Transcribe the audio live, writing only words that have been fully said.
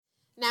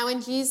Now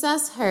when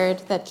Jesus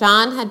heard that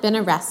John had been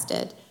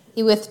arrested,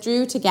 he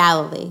withdrew to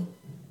Galilee.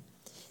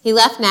 He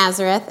left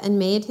Nazareth and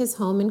made his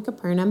home in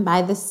Capernaum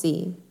by the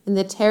sea, in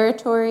the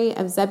territory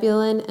of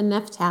Zebulun and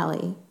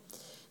Naphtali,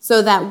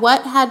 so that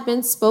what had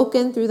been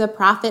spoken through the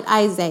prophet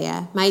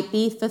Isaiah might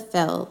be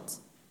fulfilled.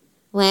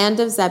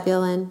 Land of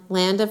Zebulun,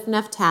 land of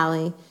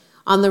Naphtali,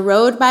 on the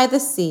road by the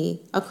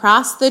sea,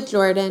 across the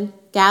Jordan,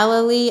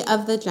 Galilee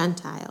of the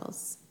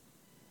Gentiles.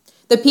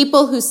 The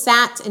people who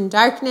sat in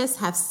darkness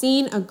have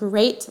seen a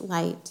great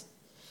light.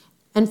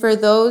 And for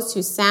those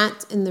who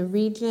sat in the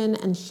region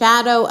and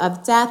shadow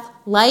of death,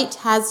 light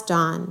has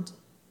dawned.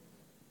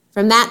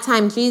 From that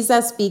time,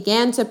 Jesus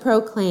began to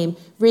proclaim,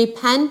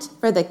 "Repent,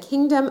 for the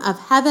kingdom of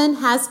heaven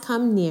has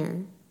come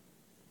near."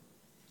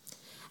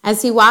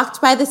 As he walked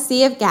by the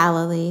Sea of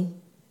Galilee,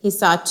 he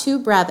saw two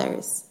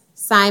brothers,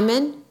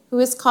 Simon, who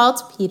is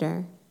called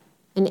Peter,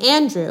 and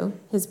Andrew,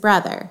 his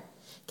brother,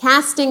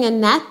 casting a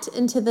net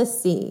into the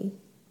sea,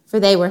 for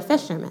they were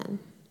fishermen.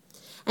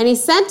 And he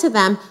said to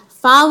them,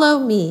 "Follow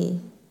me,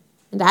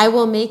 and I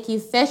will make you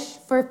fish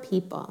for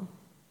people."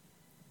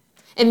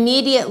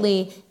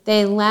 Immediately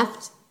they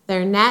left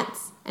their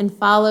nets and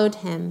followed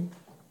him.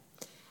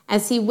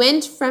 As he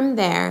went from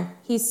there,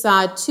 he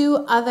saw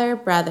two other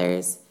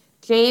brothers,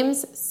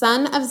 James,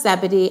 son of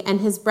Zebedee,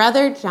 and his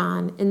brother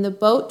John, in the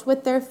boat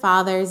with their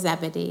father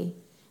Zebedee,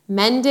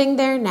 mending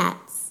their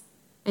nets,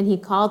 and he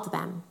called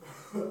them.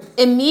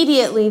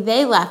 Immediately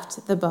they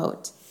left the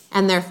boat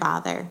and their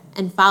father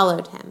and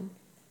followed him.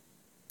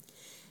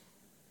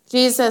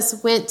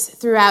 Jesus went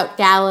throughout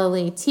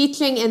Galilee,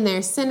 teaching in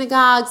their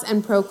synagogues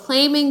and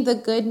proclaiming the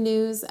good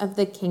news of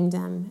the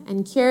kingdom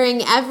and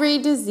curing every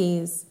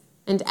disease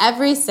and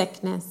every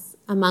sickness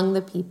among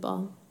the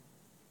people.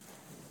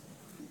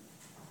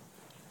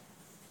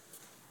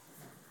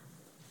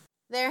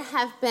 There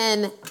have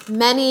been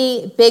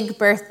many big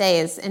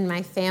birthdays in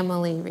my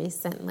family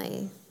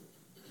recently.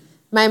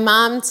 My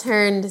mom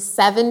turned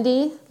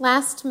 70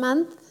 last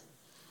month,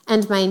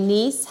 and my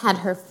niece had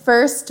her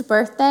first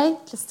birthday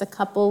just a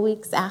couple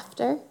weeks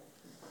after.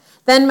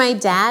 Then my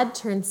dad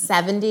turned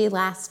 70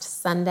 last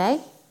Sunday.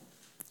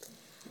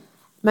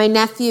 My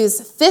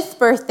nephew's 5th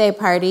birthday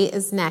party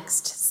is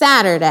next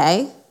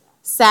Saturday.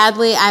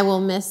 Sadly, I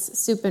will miss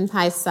soup and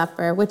pie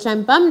supper, which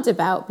I'm bummed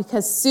about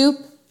because soup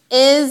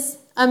is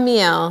a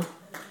meal,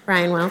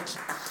 Brian Welch.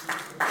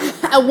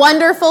 A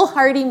wonderful,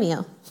 hearty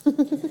meal.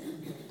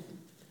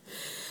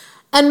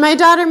 And my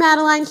daughter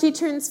Madeline, she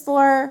turns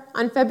 4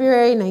 on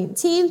February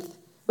 19th,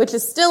 which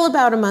is still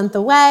about a month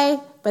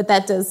away, but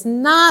that does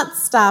not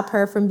stop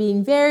her from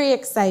being very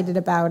excited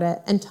about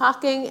it and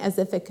talking as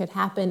if it could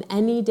happen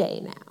any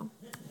day now.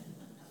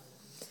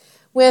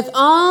 With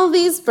all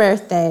these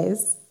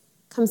birthdays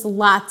comes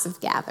lots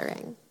of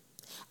gathering.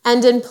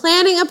 And in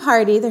planning a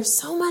party, there's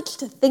so much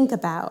to think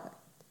about.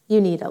 You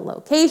need a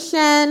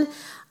location,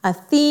 a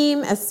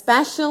theme,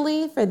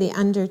 especially for the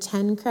under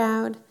 10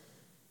 crowd,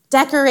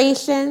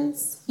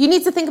 decorations. You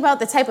need to think about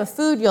the type of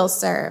food you'll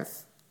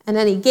serve and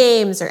any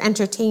games or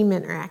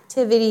entertainment or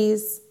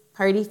activities,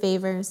 party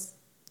favors.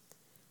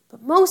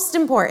 But most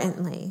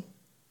importantly,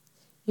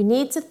 you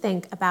need to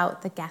think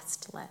about the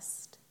guest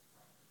list.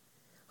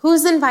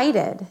 Who's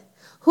invited?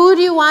 Who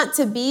do you want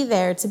to be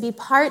there to be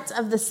part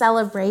of the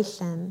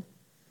celebration?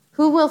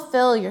 Who will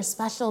fill your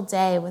special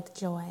day with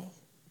joy?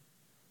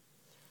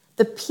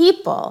 The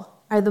people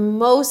are the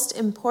most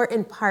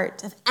important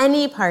part of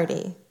any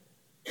party.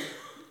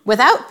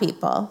 Without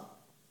people,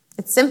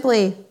 it's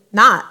simply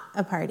not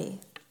a party.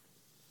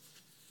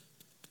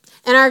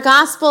 In our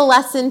gospel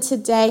lesson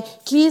today,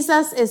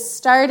 Jesus is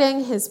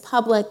starting his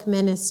public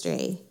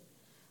ministry.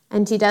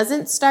 And he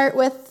doesn't start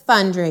with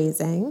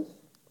fundraising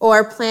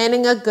or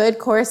planning a good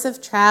course of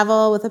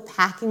travel with a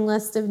packing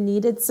list of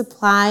needed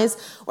supplies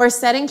or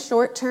setting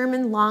short-term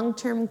and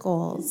long-term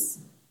goals.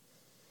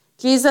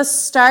 Jesus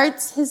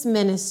starts his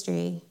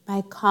ministry by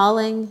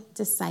calling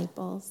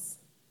disciples,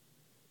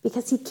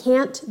 because he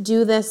can't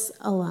do this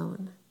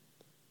alone.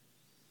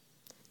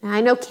 Now,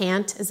 I know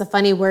can't is a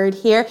funny word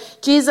here.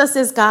 Jesus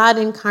is God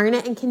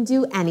incarnate and can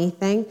do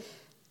anything.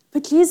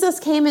 But Jesus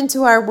came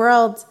into our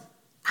world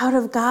out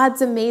of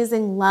God's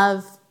amazing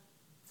love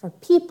for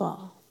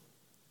people.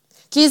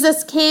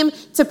 Jesus came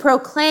to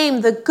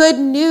proclaim the good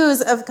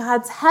news of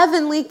God's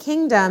heavenly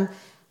kingdom.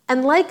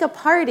 And like a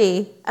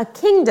party, a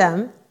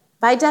kingdom,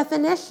 by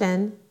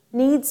definition,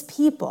 needs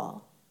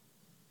people.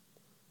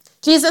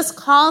 Jesus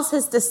calls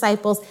his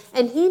disciples,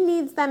 and he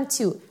needs them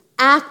to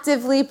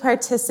actively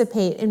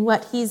participate in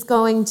what he's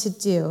going to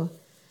do.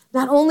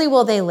 Not only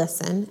will they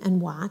listen and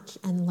watch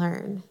and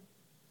learn,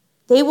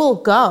 they will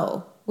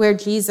go where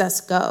Jesus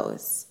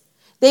goes.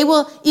 They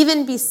will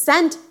even be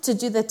sent to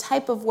do the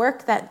type of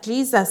work that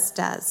Jesus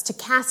does, to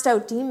cast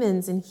out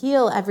demons and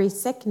heal every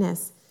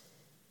sickness.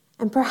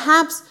 And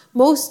perhaps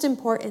most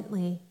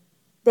importantly,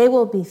 they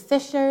will be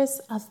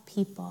fishers of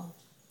people.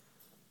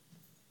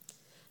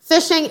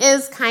 Fishing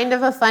is kind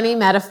of a funny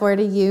metaphor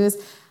to use.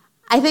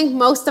 I think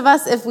most of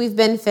us, if we've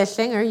been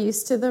fishing, are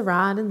used to the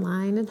rod and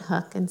line and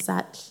hook and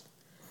such.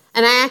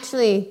 And I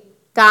actually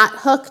got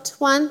hooked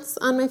once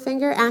on my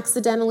finger,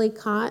 accidentally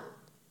caught,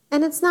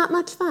 and it's not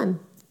much fun.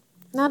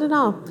 Not at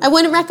all. I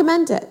wouldn't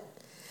recommend it.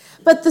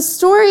 But the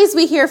stories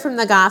we hear from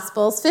the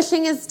Gospels,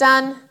 fishing is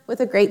done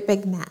with a great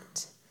big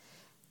net.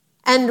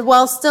 And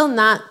while still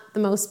not the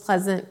most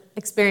pleasant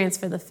experience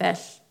for the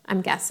fish,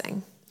 I'm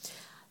guessing,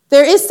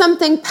 there is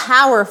something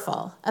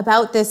powerful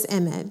about this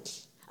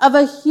image of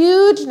a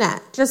huge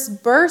net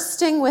just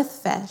bursting with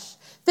fish,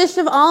 fish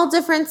of all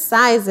different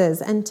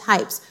sizes and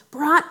types,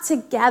 brought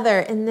together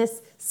in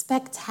this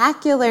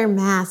spectacular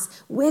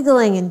mass,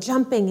 wiggling and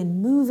jumping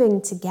and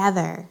moving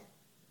together.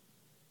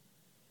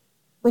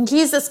 When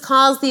Jesus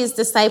calls these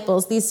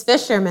disciples, these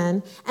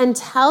fishermen, and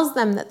tells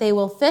them that they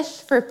will fish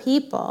for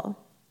people,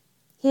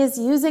 he is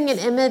using an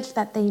image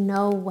that they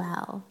know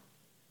well,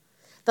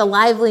 the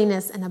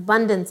liveliness and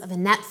abundance of a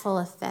net full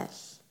of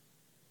fish.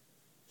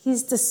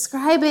 He's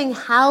describing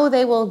how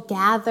they will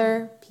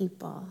gather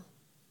people.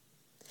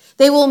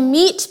 They will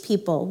meet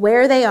people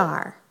where they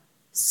are,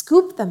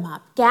 scoop them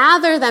up,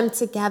 gather them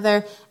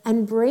together,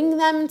 and bring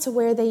them to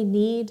where they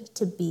need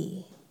to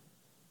be.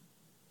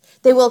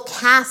 They will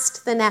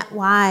cast the net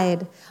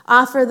wide,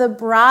 offer the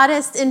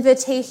broadest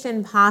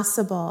invitation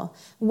possible,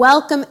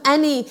 welcome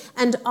any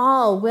and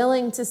all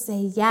willing to say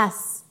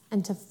yes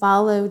and to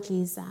follow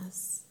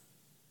Jesus.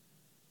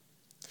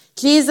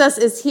 Jesus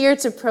is here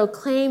to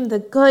proclaim the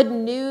good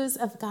news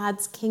of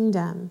God's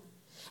kingdom.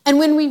 And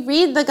when we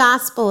read the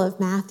Gospel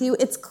of Matthew,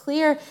 it's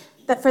clear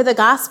that for the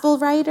gospel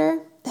writer,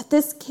 that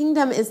this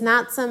kingdom is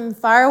not some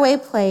faraway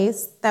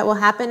place that will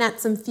happen at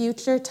some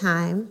future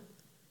time.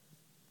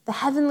 The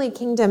heavenly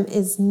kingdom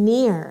is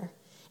near.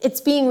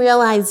 It's being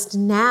realized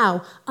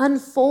now,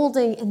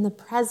 unfolding in the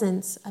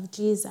presence of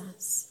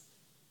Jesus.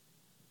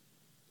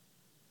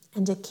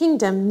 And a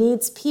kingdom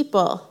needs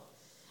people.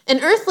 An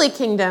earthly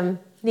kingdom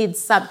needs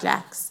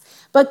subjects.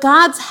 But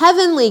God's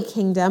heavenly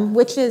kingdom,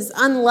 which is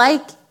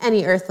unlike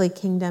any earthly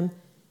kingdom,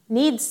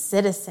 needs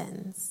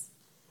citizens.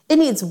 It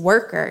needs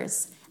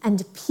workers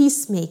and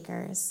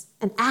peacemakers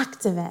and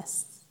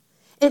activists.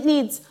 It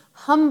needs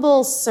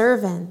humble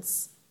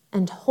servants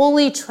and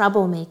holy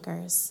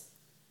troublemakers.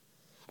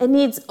 It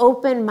needs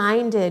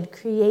open-minded,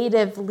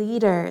 creative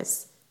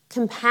leaders,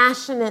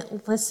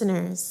 compassionate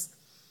listeners,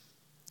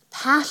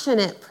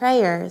 passionate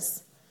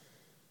prayers.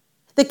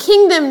 The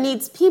kingdom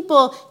needs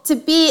people to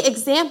be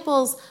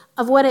examples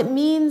of what it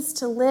means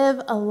to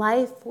live a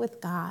life with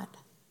God.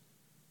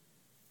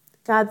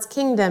 God's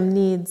kingdom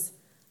needs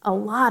a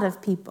lot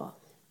of people.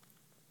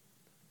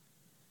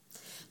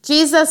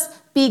 Jesus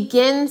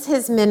begins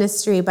his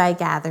ministry by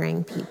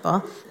gathering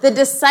people. The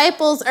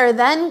disciples are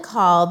then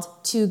called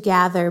to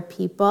gather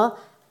people,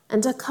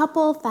 and a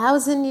couple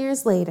thousand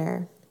years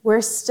later,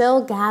 we're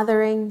still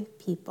gathering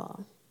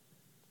people.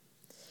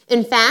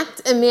 In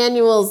fact,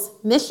 Emmanuel's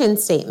mission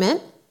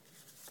statement,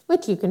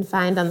 which you can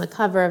find on the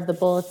cover of the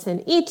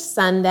bulletin each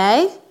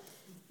Sunday,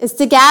 is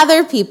to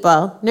gather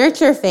people,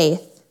 nurture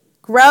faith,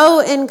 grow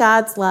in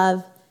God's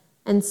love,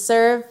 and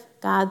serve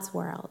God's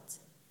world.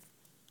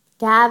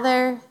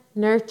 Gather,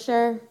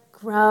 nurture,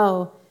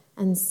 grow,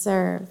 and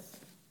serve.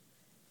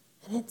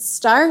 And it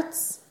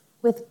starts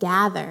with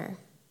gather.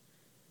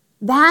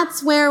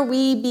 That's where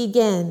we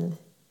begin.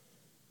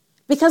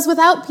 Because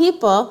without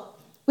people,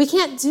 we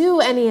can't do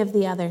any of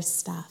the other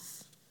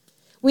stuff.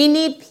 We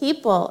need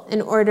people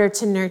in order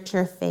to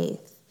nurture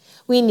faith.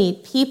 We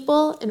need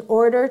people in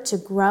order to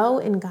grow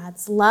in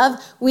God's love.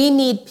 We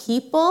need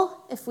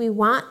people if we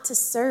want to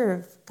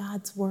serve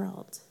God's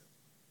world.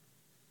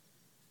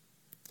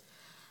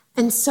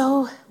 And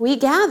so we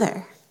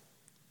gather.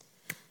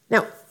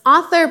 Now,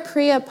 author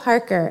Priya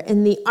Parker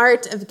in The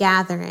Art of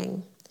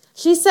Gathering,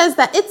 she says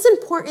that it's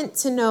important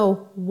to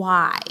know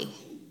why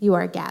you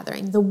are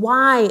gathering. The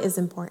why is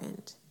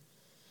important.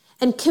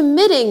 And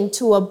committing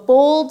to a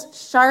bold,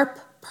 sharp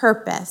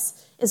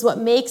purpose is what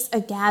makes a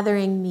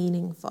gathering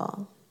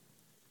meaningful.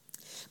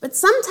 But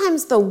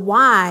sometimes the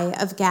why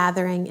of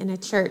gathering in a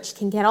church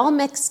can get all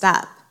mixed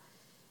up,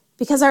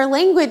 because our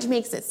language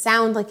makes it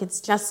sound like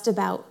it's just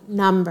about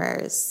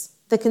numbers,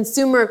 the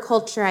consumer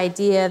culture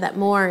idea that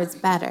more is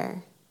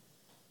better.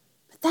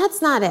 But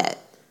that's not it.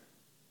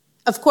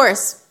 Of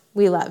course,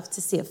 we love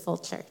to see a full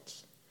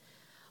church.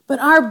 But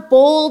our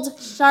bold,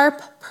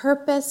 sharp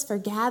purpose for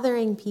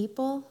gathering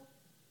people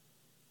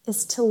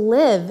is to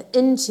live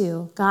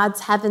into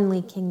God's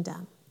heavenly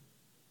kingdom.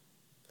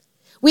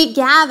 We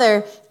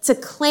gather to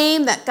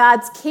claim that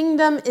God's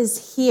kingdom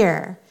is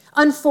here,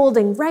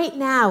 unfolding right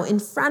now in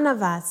front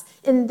of us,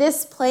 in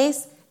this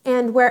place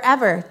and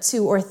wherever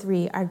 2 or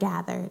 3 are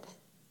gathered.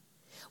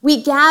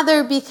 We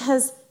gather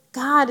because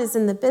God is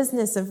in the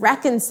business of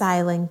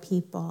reconciling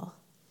people,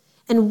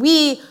 and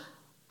we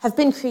have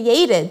been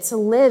created to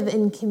live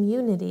in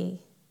community.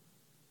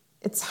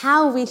 It's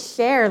how we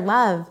share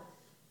love.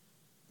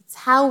 It's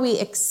how we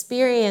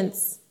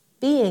experience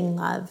being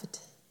loved.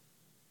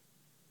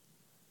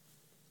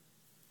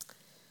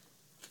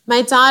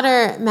 My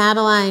daughter,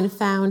 Madeline,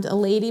 found a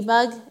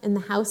ladybug in the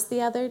house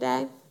the other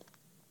day.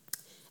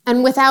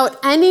 And without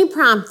any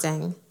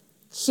prompting,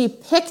 she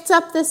picked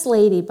up this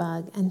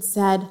ladybug and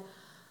said,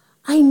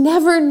 I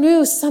never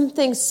knew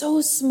something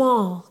so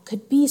small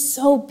could be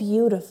so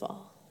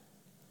beautiful.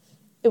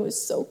 It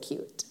was so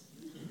cute.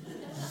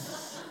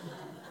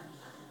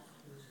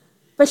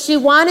 But she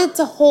wanted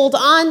to hold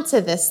on to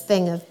this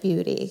thing of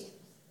beauty.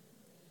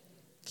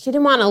 She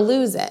didn't want to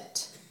lose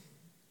it.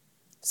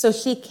 So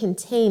she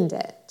contained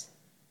it.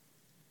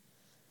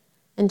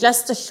 And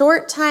just a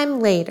short time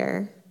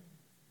later,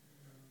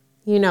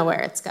 you know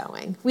where it's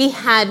going. We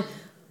had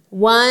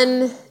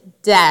one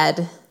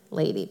dead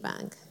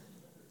ladybug.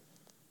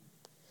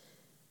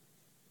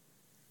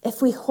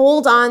 If we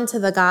hold on to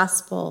the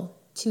gospel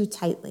too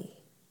tightly,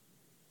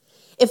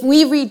 if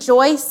we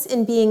rejoice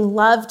in being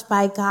loved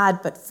by God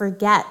but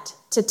forget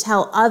to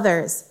tell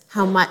others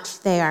how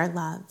much they are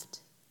loved,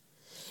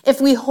 if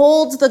we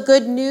hold the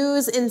good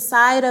news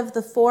inside of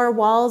the four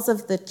walls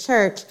of the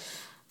church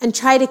and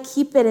try to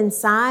keep it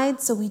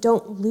inside so we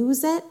don't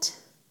lose it,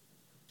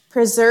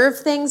 preserve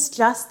things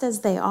just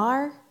as they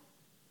are,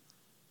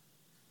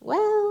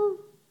 well,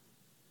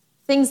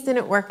 things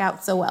didn't work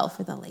out so well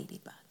for the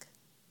ladybug.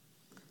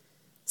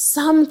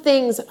 Some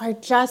things are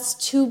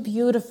just too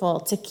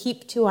beautiful to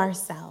keep to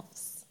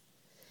ourselves.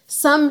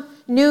 Some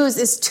news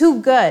is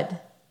too good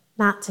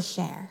not to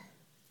share.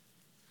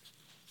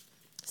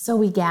 So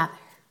we gather.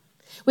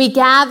 We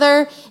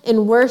gather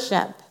in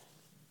worship.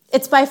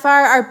 It's by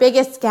far our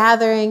biggest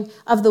gathering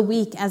of the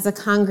week as a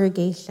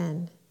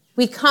congregation.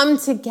 We come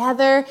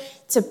together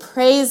to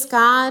praise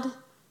God,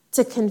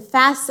 to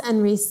confess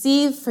and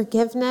receive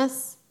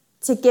forgiveness,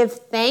 to give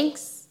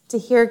thanks, to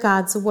hear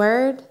God's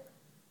word,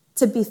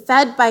 to be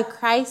fed by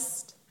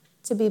Christ,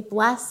 to be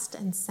blessed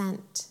and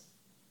sent.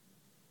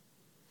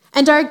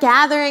 And our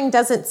gathering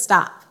doesn't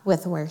stop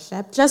with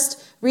worship.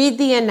 Just read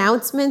the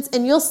announcements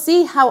and you'll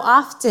see how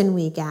often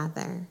we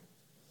gather.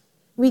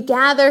 We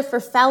gather for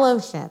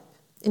fellowship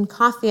in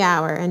coffee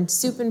hour and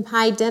soup and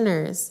pie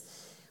dinners.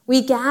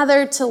 We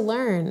gather to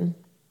learn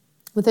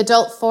with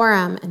adult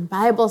forum and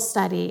Bible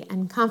study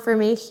and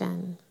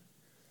confirmation.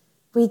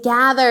 We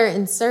gather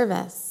in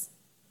service,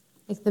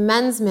 like the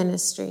men's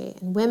ministry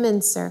and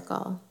women's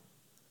circle.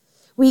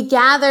 We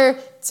gather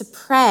to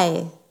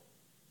pray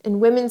in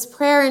women's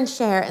prayer and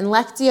share and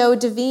Lectio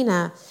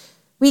Divina.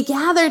 We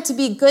gather to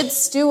be good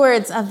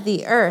stewards of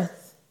the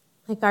earth,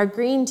 like our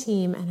green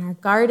team and our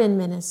garden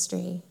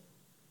ministry.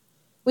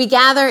 We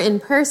gather in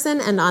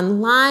person and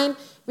online,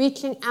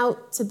 reaching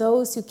out to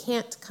those who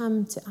can't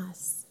come to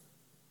us.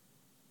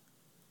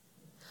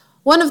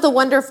 One of the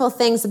wonderful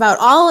things about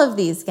all of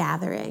these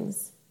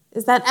gatherings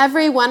is that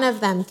every one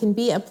of them can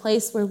be a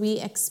place where we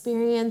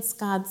experience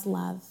God's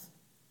love,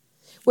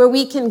 where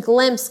we can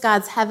glimpse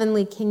God's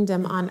heavenly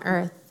kingdom on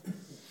earth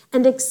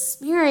and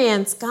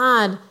experience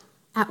God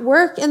at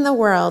work in the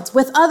world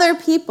with other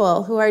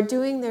people who are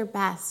doing their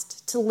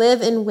best to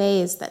live in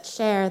ways that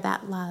share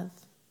that love.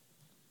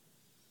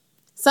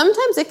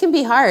 Sometimes it can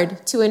be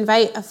hard to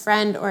invite a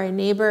friend or a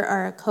neighbor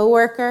or a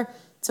coworker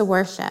to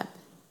worship,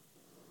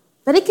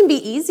 but it can be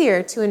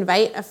easier to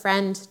invite a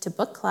friend to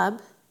book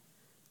club,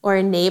 or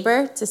a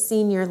neighbor to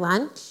senior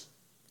lunch,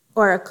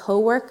 or a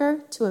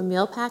coworker to a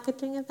meal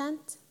packaging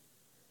event.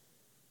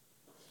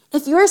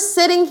 If you're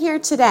sitting here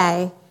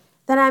today,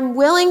 then I'm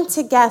willing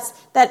to guess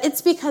that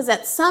it's because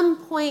at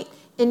some point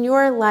in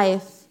your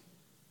life,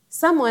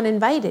 someone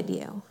invited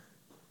you.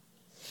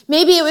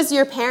 Maybe it was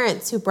your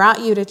parents who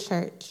brought you to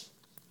church.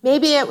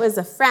 Maybe it was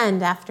a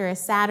friend after a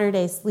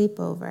Saturday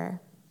sleepover.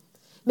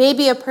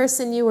 Maybe a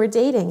person you were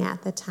dating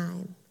at the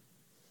time.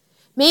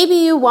 Maybe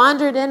you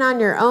wandered in on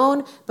your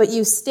own, but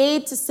you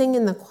stayed to sing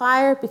in the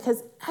choir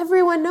because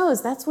everyone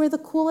knows that's where the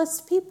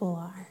coolest people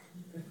are.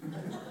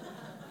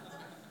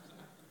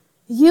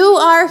 You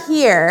are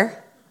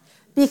here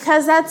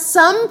because at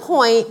some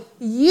point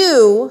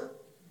you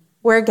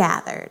were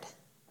gathered,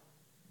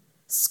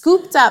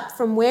 scooped up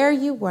from where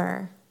you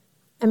were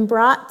and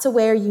brought to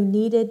where you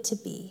needed to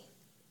be.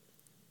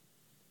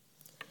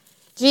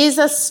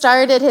 Jesus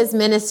started his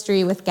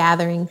ministry with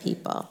gathering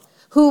people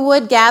who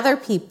would gather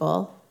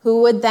people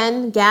who would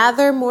then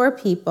gather more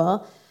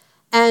people,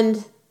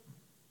 and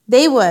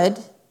they would,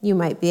 you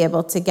might be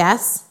able to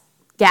guess,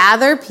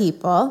 gather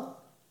people.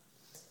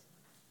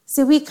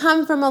 See, we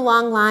come from a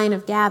long line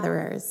of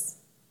gatherers.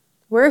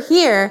 We're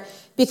here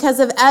because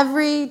of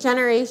every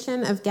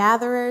generation of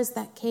gatherers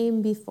that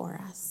came before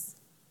us.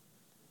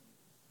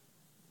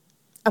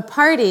 A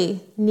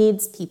party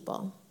needs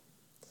people.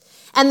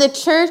 And the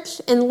church,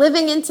 in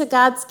living into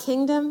God's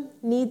kingdom,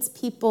 needs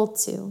people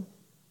too.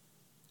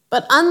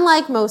 But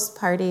unlike most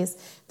parties,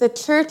 the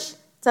church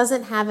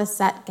doesn't have a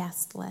set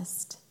guest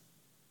list.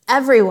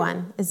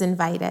 Everyone is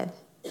invited.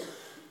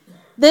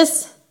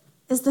 This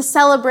is the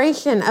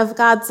celebration of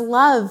God's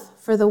love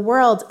for the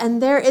world,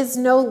 and there is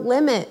no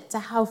limit to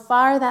how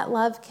far that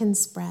love can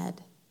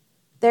spread.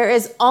 There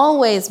is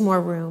always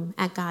more room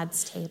at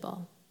God's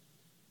table.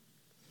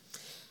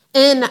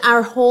 In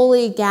our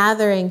holy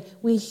gathering,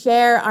 we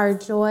share our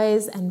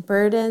joys and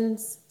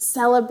burdens,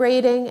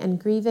 celebrating and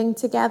grieving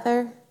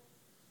together.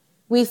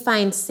 We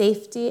find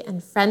safety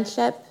and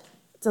friendship,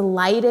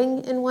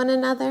 delighting in one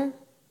another.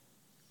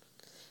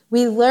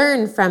 We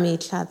learn from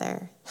each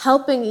other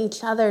helping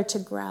each other to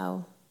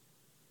grow.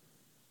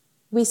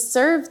 We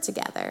serve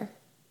together,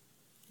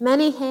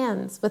 many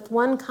hands with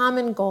one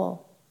common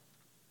goal.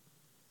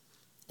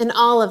 In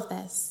all of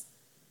this,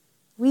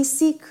 we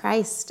see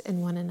Christ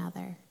in one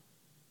another.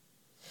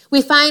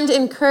 We find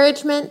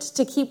encouragement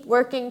to keep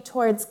working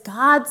towards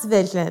God's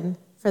vision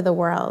for the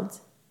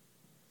world.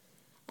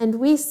 And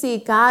we see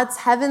God's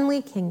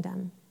heavenly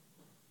kingdom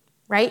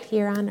right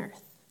here on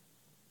earth.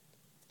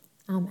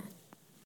 Amen.